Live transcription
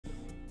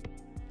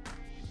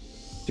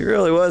She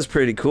really was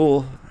pretty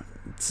cool.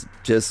 It's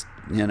just,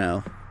 you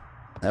know,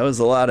 that was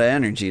a lot of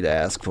energy to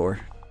ask for.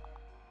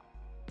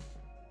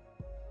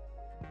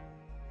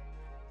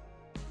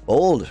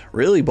 Bold,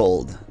 really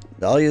bold.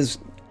 Dahlia's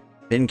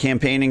been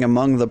campaigning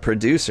among the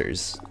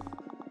producers.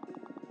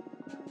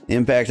 The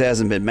impact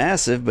hasn't been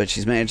massive, but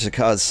she's managed to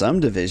cause some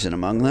division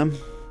among them.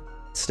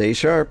 Stay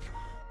sharp.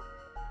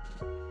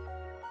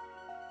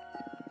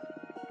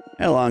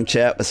 Had a long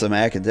chat with some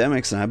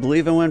academics, and I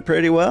believe it went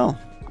pretty well.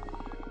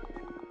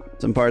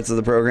 Some parts of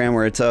the program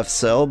were a tough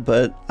sell,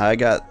 but I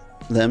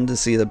got them to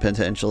see the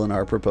potential in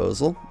our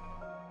proposal.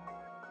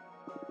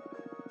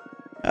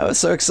 That was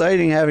so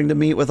exciting having to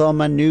meet with all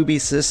my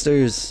newbie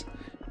sisters.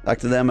 Talk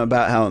to them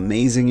about how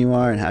amazing you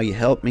are and how you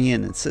helped me,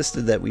 and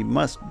insisted that we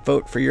must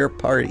vote for your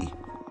party.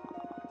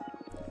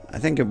 I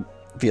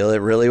feel it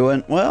really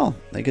went well.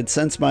 They could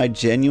sense my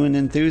genuine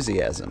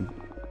enthusiasm.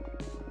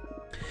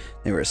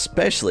 They were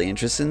especially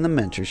interested in the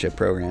mentorship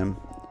program.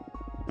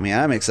 I mean,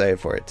 I'm excited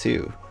for it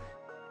too.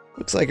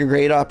 Looks like a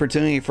great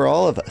opportunity for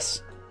all of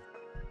us.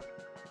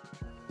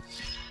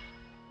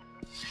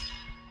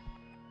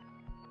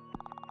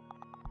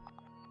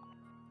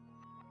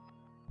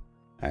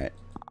 Alright.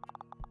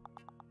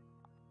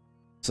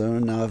 So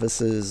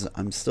novices,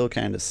 I'm still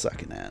kind of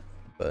sucking at,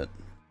 but...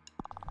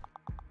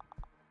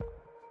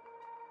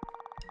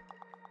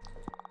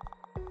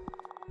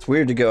 It's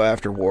weird to go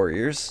after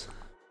warriors,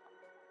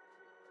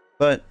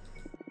 but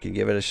you can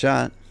give it a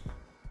shot.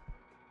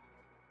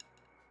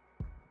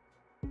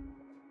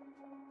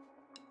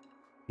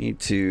 Need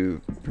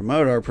to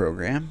promote our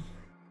program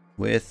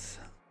with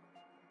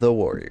the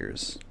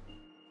warriors.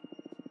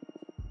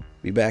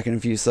 Be back in a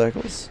few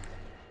cycles.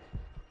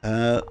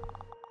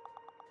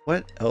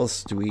 What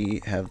else do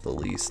we have the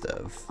least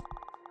of?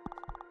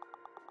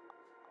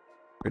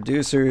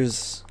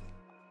 Producers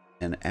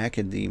and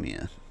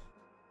academia.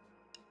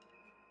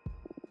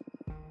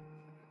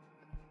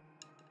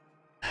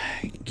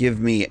 Give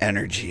me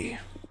energy.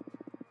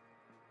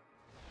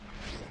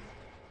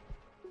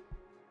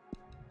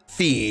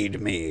 Feed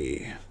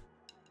me.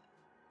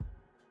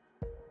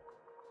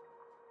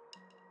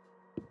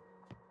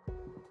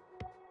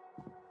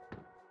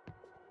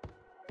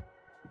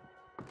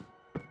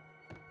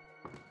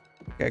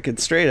 I could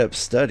straight up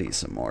study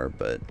some more,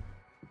 but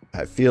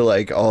I feel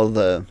like all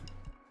the...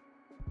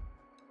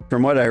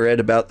 From what I read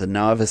about the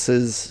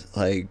novices,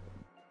 like,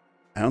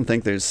 I don't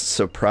think there's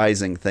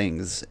surprising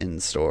things in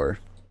store.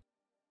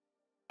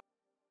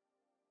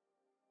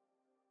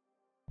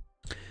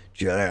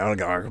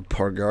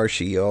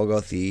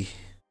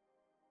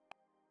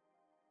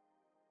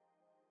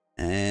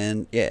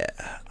 And yeah,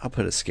 I'll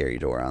put a scary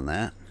door on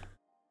that.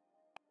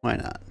 Why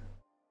not?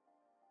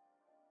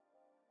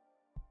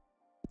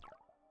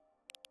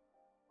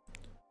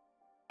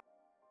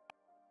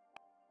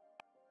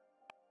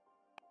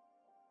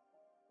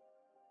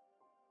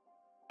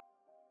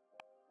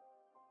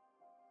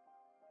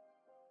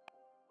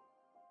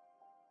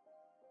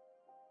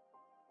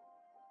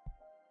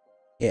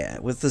 Yeah,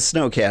 with the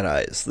snowcat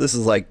eyes. This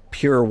is like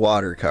pure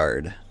water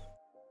card.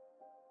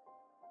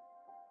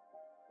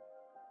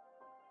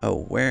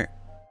 Oh, where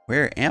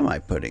am I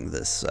putting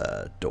this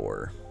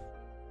door?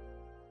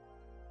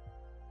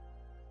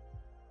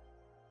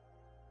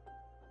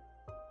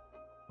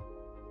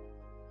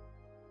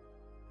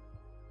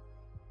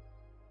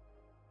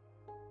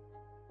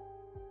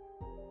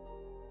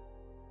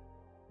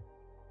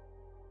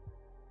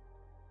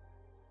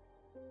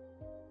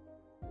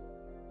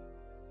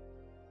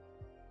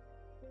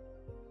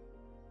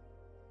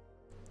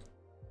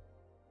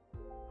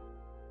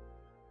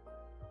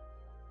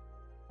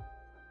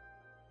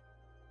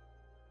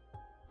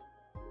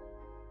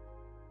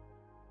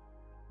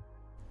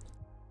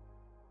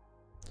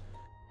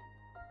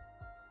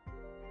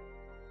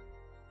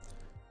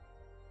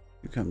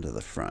 You come to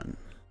the front.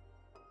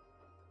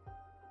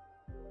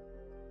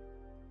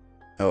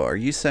 Oh, are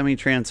you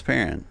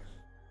semi-transparent?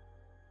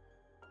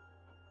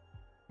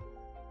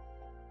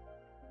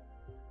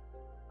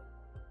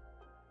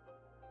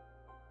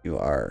 You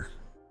are.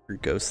 You're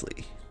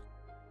ghostly.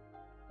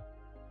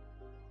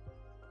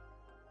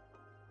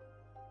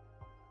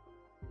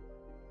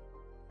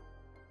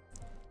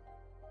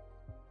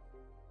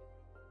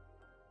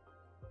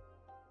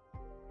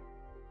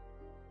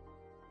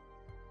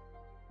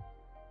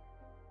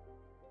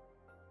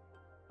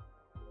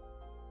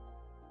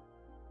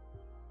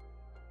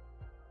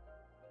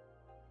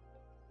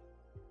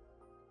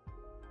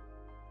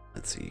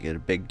 Let's see, you get a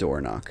big door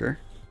knocker.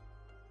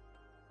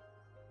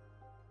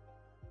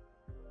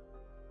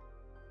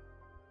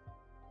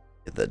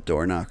 Get that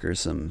door knocker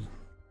some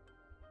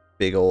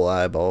big ol'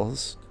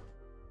 eyeballs.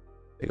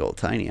 Big ol'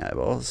 tiny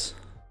eyeballs.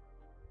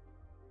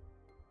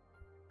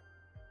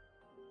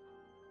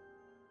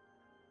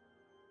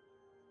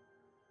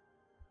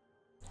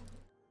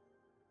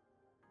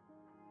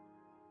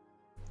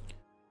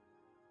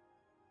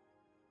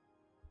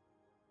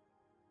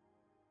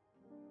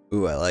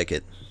 Ooh, I like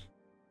it.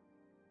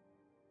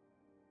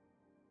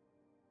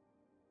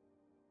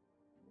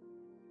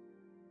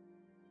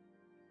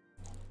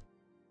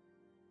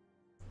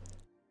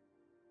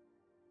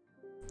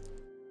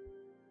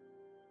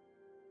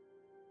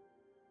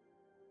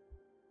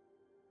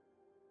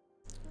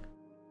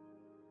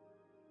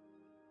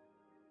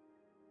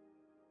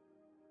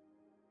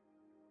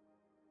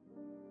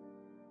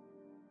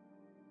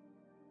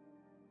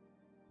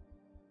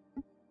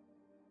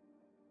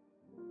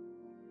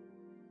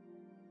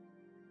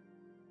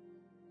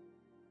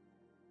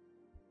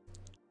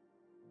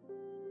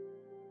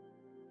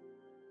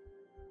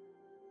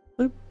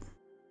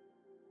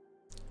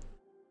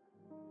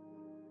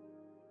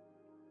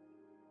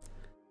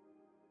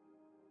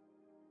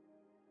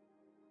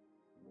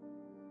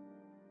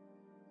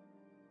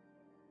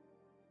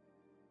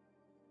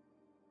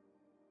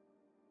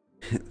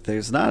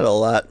 There's not a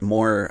lot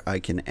more I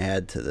can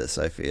add to this,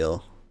 I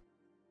feel.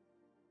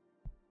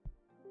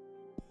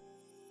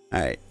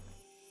 Alright.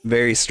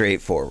 Very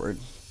straightforward.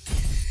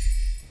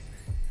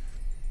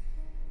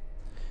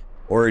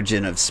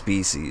 Origin of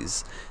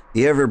species.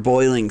 The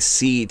ever-boiling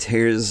sea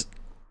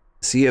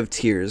of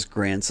tears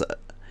grants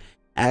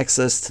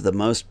access to the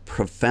most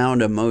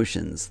profound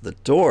emotions. The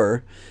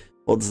door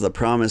holds the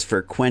promise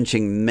for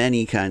quenching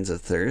many kinds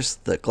of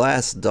thirst. The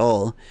glass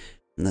doll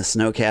and the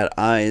snowcat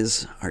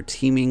eyes are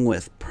teeming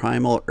with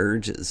primal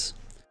urges.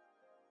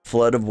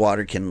 Flood of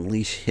water can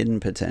unleash hidden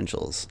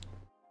potentials.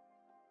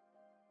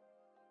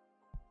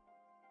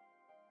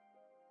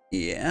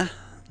 Yeah,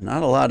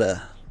 not a lot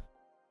of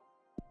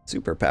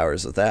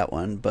superpowers with that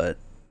one, but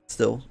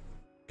still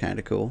kind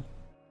of cool.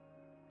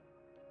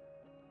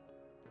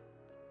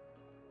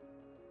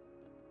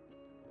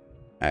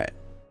 Alright.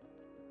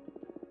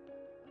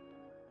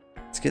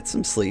 Let's get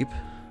some sleep.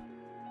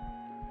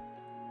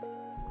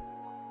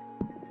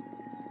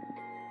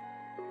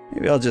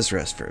 Maybe I'll just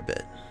rest for a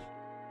bit.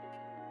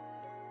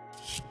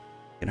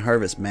 I can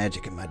harvest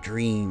magic in my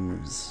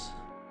dreams.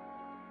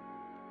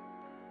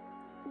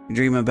 You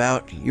dream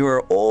about you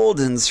are old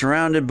and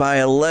surrounded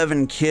by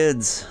 11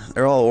 kids.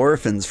 They're all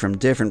orphans from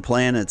different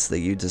planets that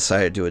you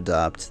decided to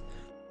adopt.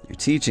 You're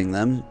teaching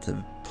them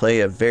to play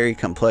a very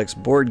complex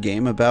board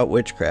game about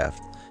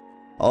witchcraft.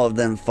 All of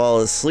them fall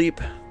asleep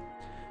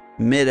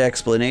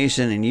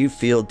mid-explanation and you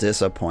feel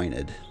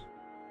disappointed.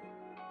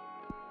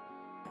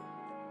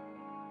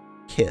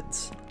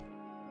 Kids.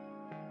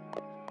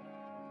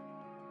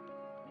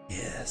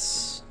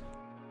 Yes.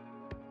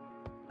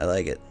 I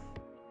like it.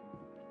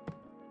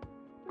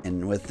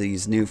 And with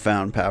these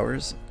newfound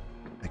powers,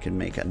 I can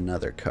make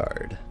another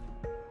card.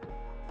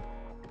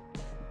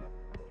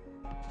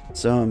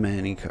 So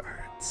many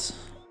cards.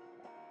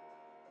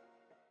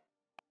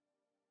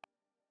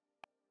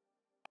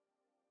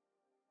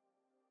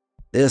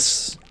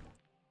 This.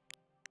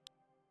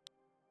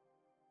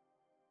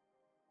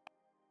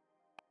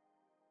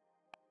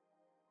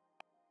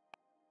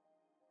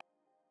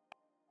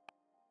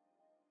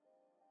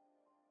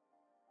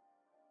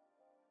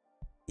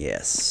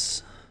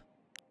 Yes.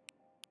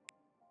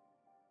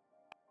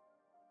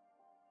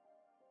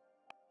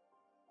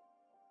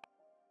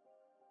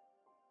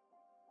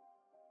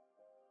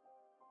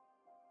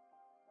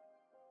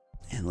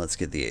 And let's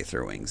get the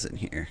Aether Wings in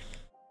here.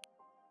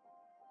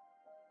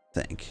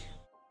 Think.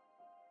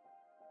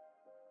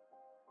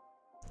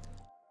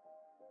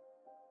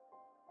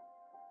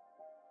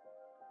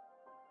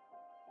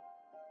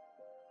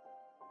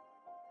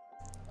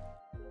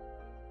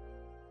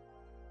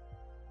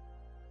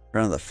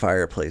 Front of the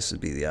fireplace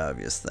would be the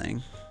obvious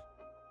thing.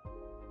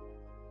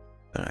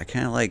 But I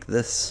kind of like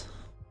this.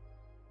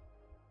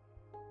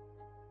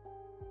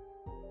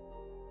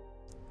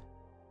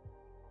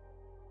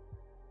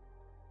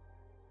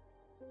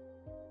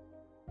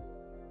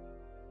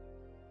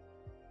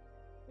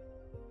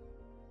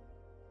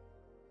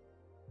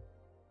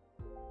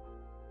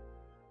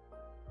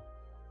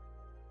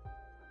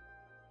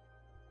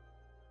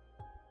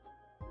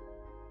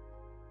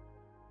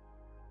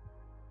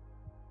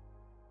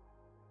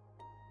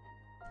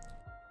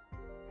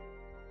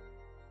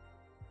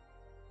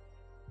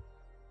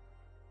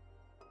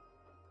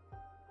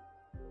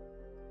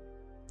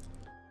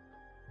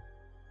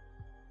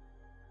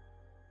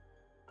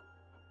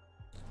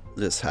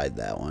 Just hide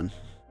that one.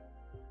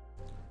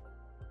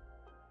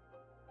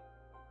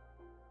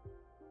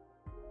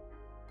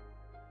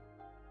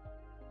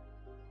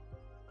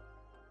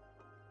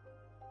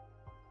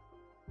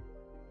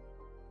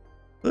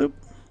 Boop.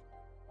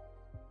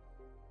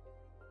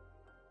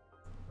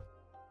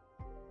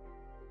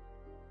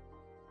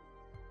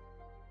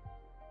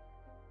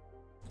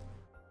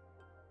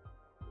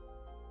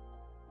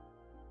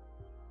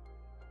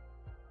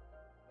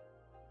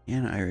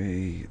 And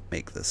I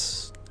make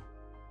this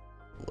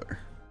cooler.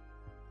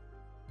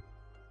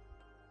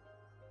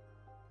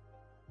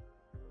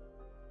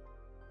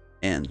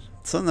 And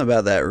something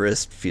about that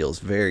wrist feels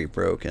very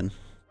broken.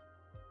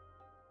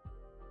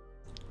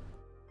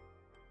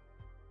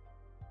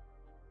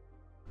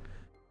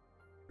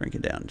 Shrink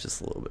it down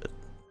just a little bit.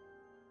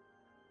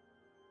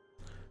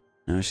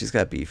 No, she's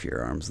got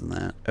beefier arms than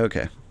that.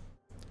 Okay.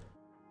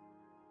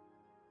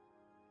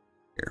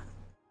 Here.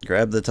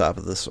 Grab the top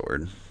of the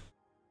sword.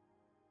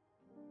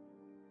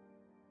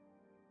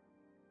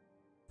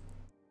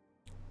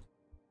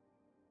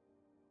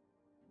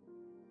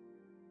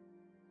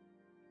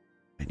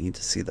 I need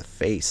to see the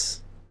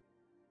face.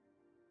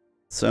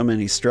 So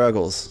many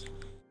struggles.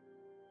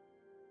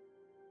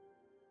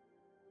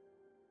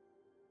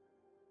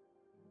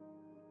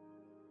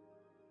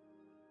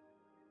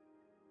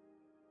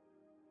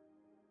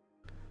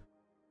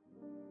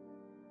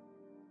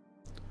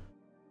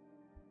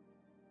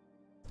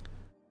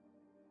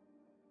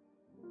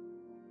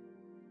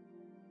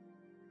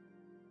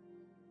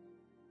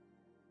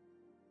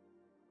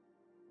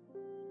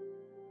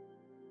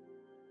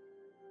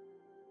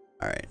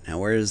 Alright, now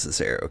where does this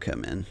arrow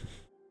come in?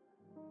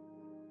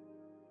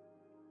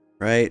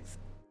 Right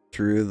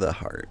through the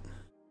heart.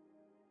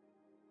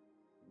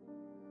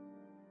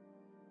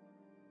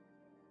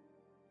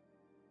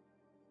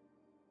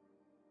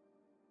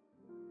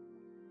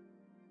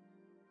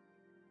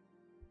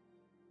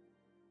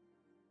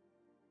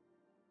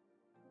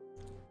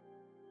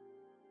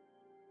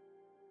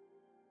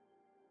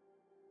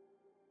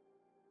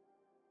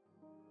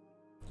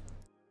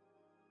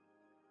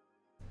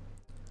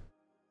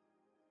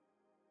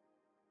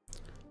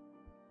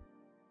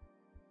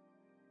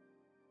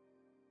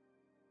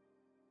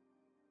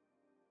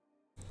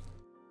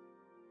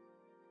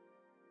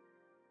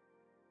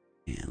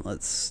 And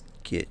let's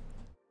get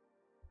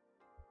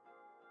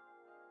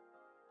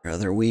our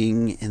other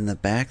wing in the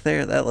back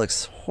there. That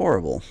looks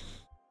horrible.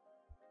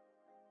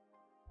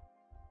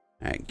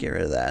 Alright, get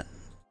rid of that.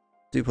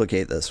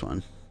 Duplicate this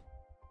one.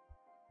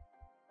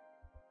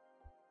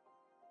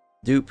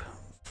 Dupe,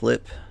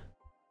 flip,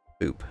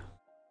 boop.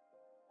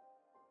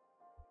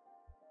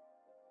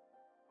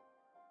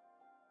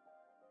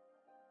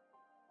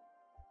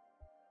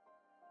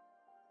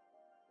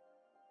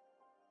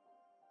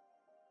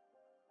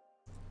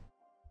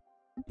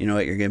 You know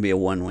what? You're going to be a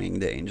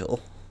one-winged angel.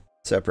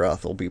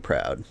 Sephiroth will be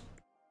proud.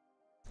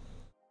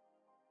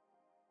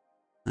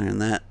 Iron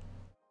that.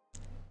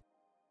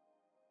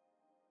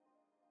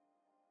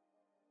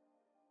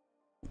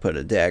 Put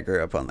a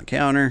dagger up on the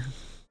counter.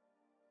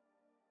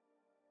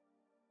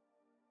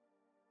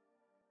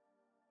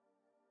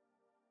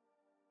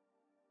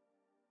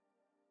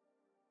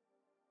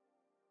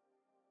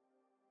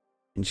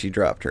 And she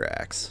dropped her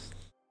axe.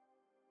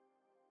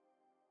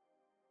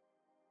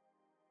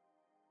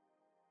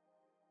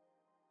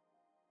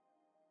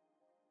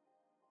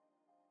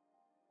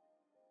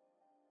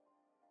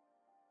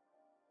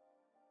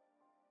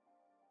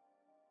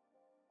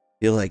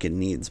 Feel like it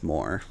needs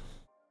more.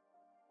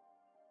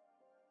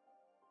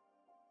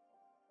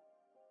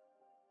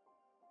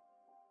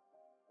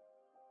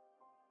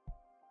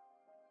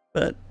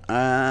 But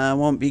I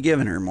won't be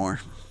giving her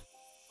more.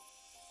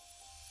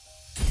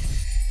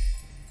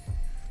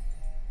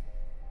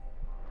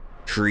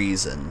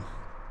 Treason.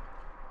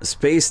 A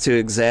space to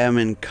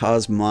examine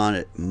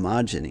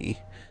cosmogony.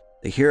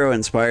 The hero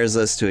inspires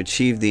us to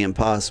achieve the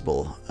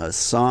impossible. A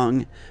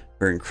song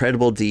for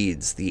incredible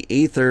deeds. The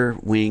Aether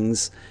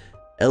Wings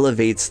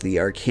elevates the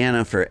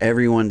arcana for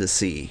everyone to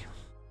see.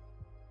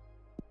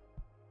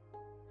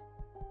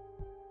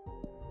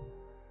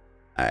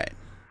 Alright.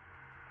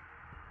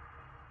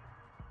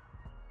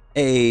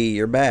 Hey,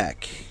 you're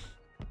back.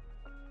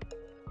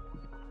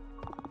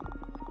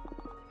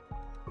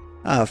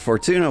 Ah,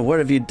 Fortuna, what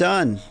have you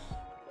done?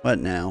 What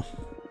now?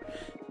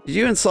 Did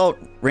you insult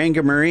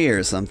Ranga Marie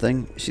or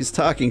something? She's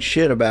talking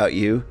shit about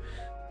you.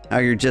 How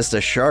you're just a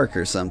shark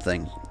or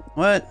something.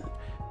 What?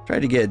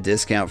 Tried to get a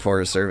discount for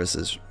her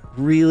services.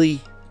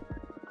 Really?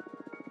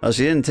 Well,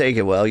 she didn't take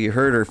it well. You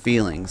hurt her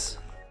feelings.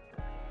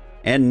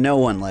 And no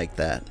one like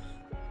that.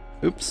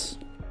 Oops.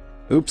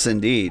 Oops,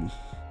 indeed.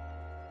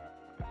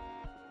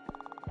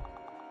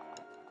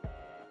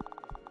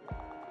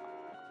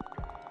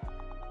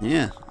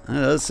 Yeah, that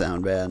does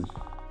sound bad.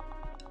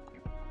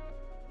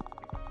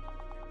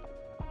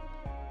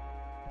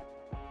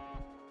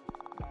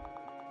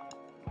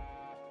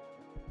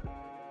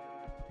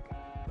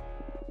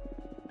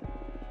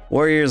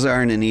 Warriors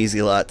aren't an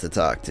easy lot to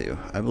talk to.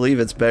 I believe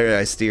it's better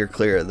I steer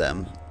clear of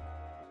them.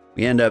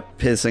 We end up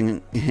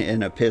pissing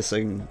in a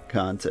pissing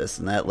contest,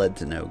 and that led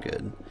to no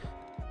good.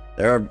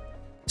 They're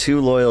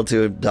too loyal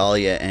to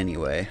Dahlia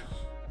anyway.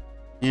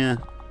 Yeah.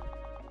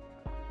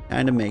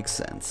 Kinda makes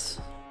sense.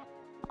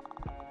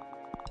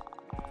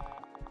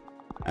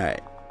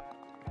 Alright.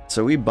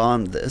 So we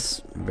bombed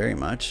this very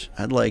much.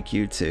 I'd like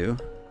you to.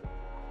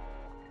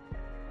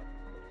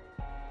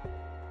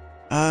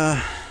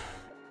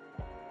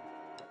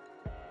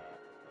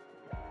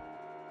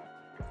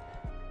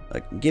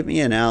 Like, give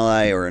me an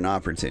ally or an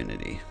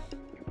opportunity.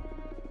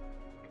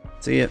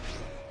 See it?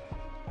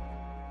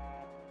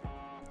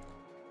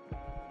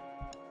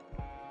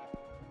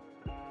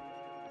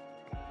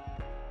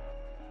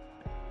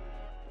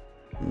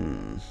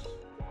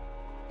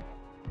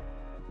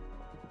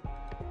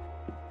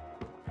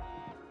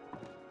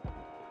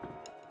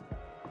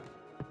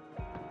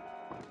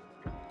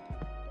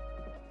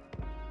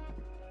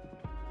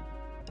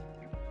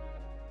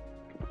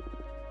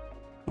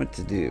 What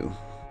to do?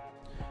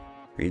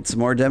 Read some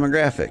more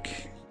demographic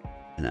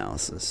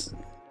analysis.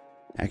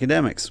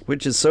 Academics,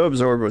 which is so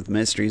absorbed with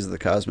mysteries of the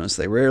cosmos,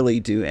 they rarely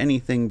do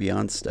anything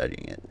beyond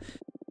studying it.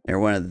 They're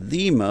one of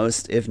the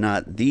most, if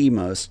not the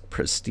most,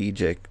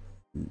 prestigious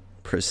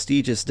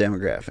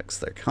demographics.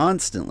 They're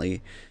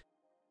constantly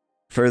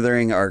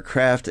furthering our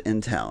craft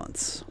and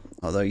talents.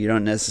 Although you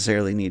don't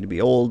necessarily need to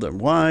be old or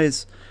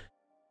wise,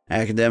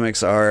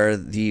 academics are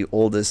the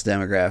oldest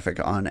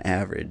demographic on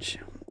average.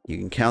 You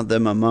can count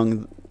them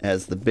among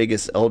as the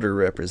biggest elder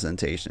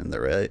representation in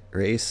the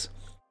race.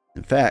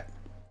 In fact,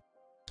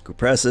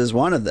 Cupressa is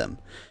one of them,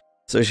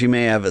 so she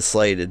may have a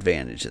slight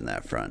advantage in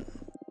that front.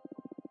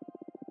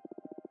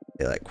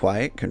 They like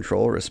quiet,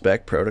 control,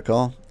 respect,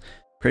 protocol.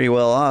 Pretty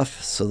well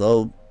off, so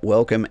they'll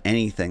welcome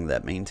anything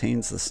that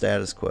maintains the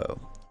status quo.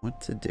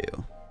 What to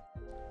do?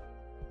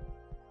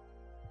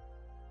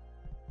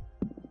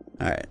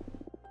 Alright.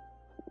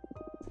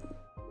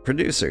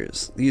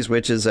 Producers. These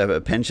witches have a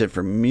penchant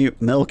for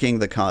milking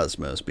the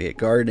cosmos, be it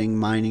gardening,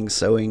 mining,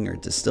 sewing, or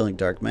distilling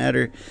dark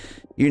matter.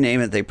 You name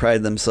it, they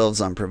pride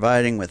themselves on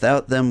providing.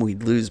 Without them,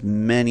 we'd lose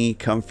many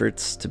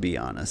comforts, to be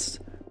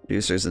honest.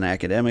 Producers and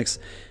academics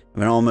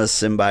have an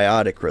almost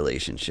symbiotic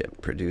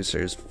relationship.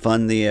 Producers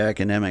fund the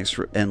academics'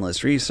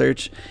 endless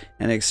research.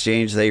 In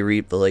exchange, they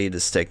reap the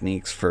latest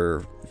techniques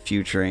for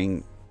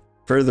furthering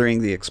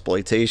furthering the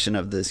exploitation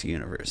of this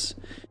universe.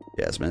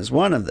 Jasmine is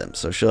one of them,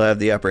 so she'll have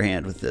the upper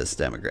hand with this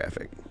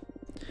demographic.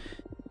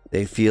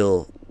 They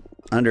feel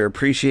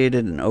underappreciated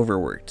and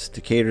overworked.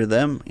 To cater to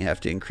them, you have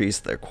to increase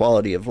their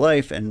quality of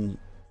life and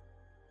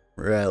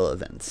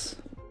relevance.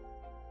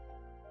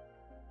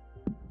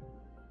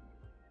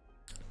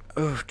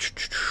 Oh,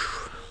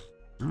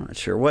 I'm not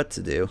sure what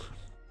to do.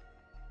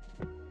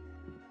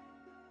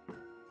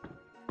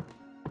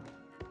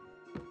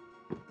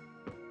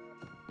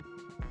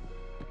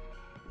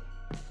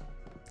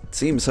 It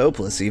seems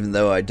hopeless, even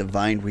though I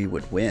divined we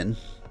would win.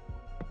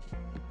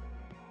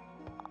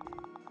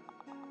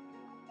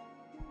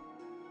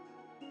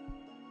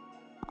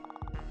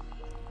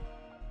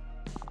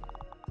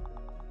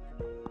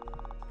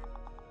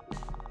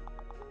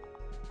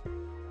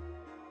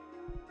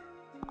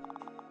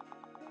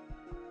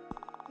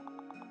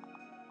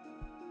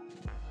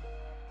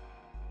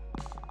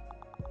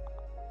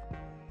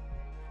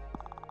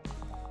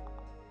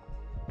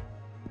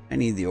 I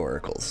need the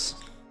oracles.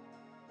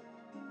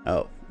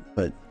 Oh,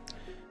 but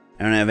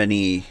I don't have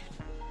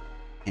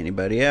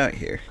anybody out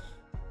here.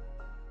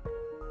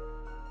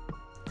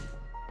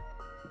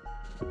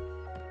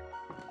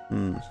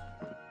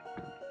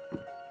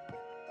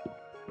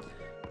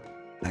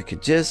 I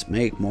could just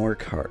make more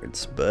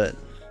cards, but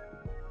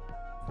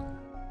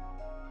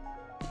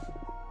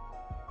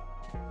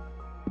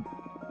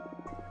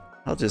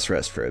I'll just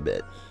rest for a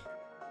bit.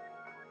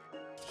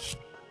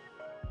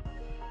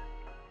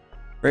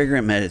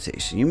 Fragrant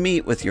meditation. You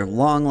meet with your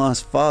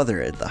long-lost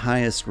father at the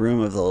highest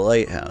room of the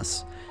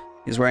lighthouse.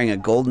 He's wearing a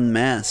golden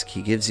mask.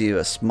 He gives you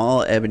a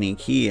small ebony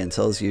key and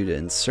tells you to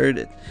insert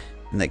it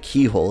in the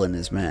keyhole in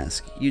his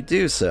mask. You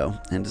do so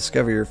and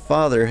discover your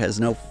father has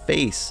no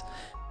face,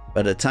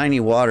 but a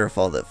tiny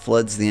waterfall that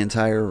floods the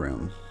entire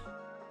room.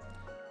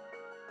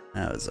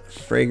 That was a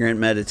fragrant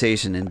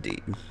meditation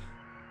indeed.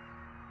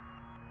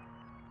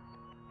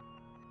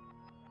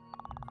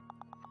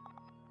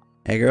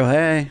 Hey girl,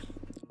 hey.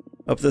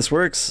 Hope this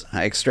works.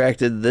 I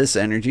extracted this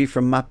energy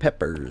from my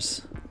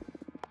peppers.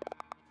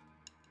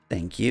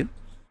 Thank you.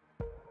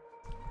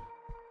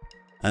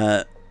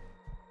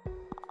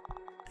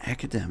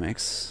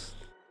 Academics.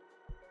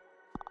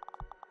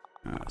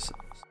 Oh, so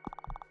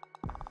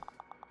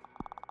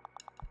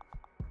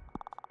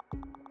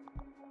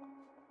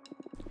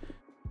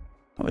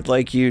I would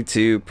like you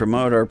to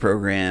promote our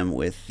program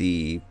with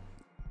the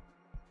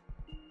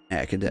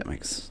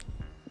academics.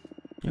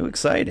 Oh,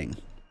 exciting.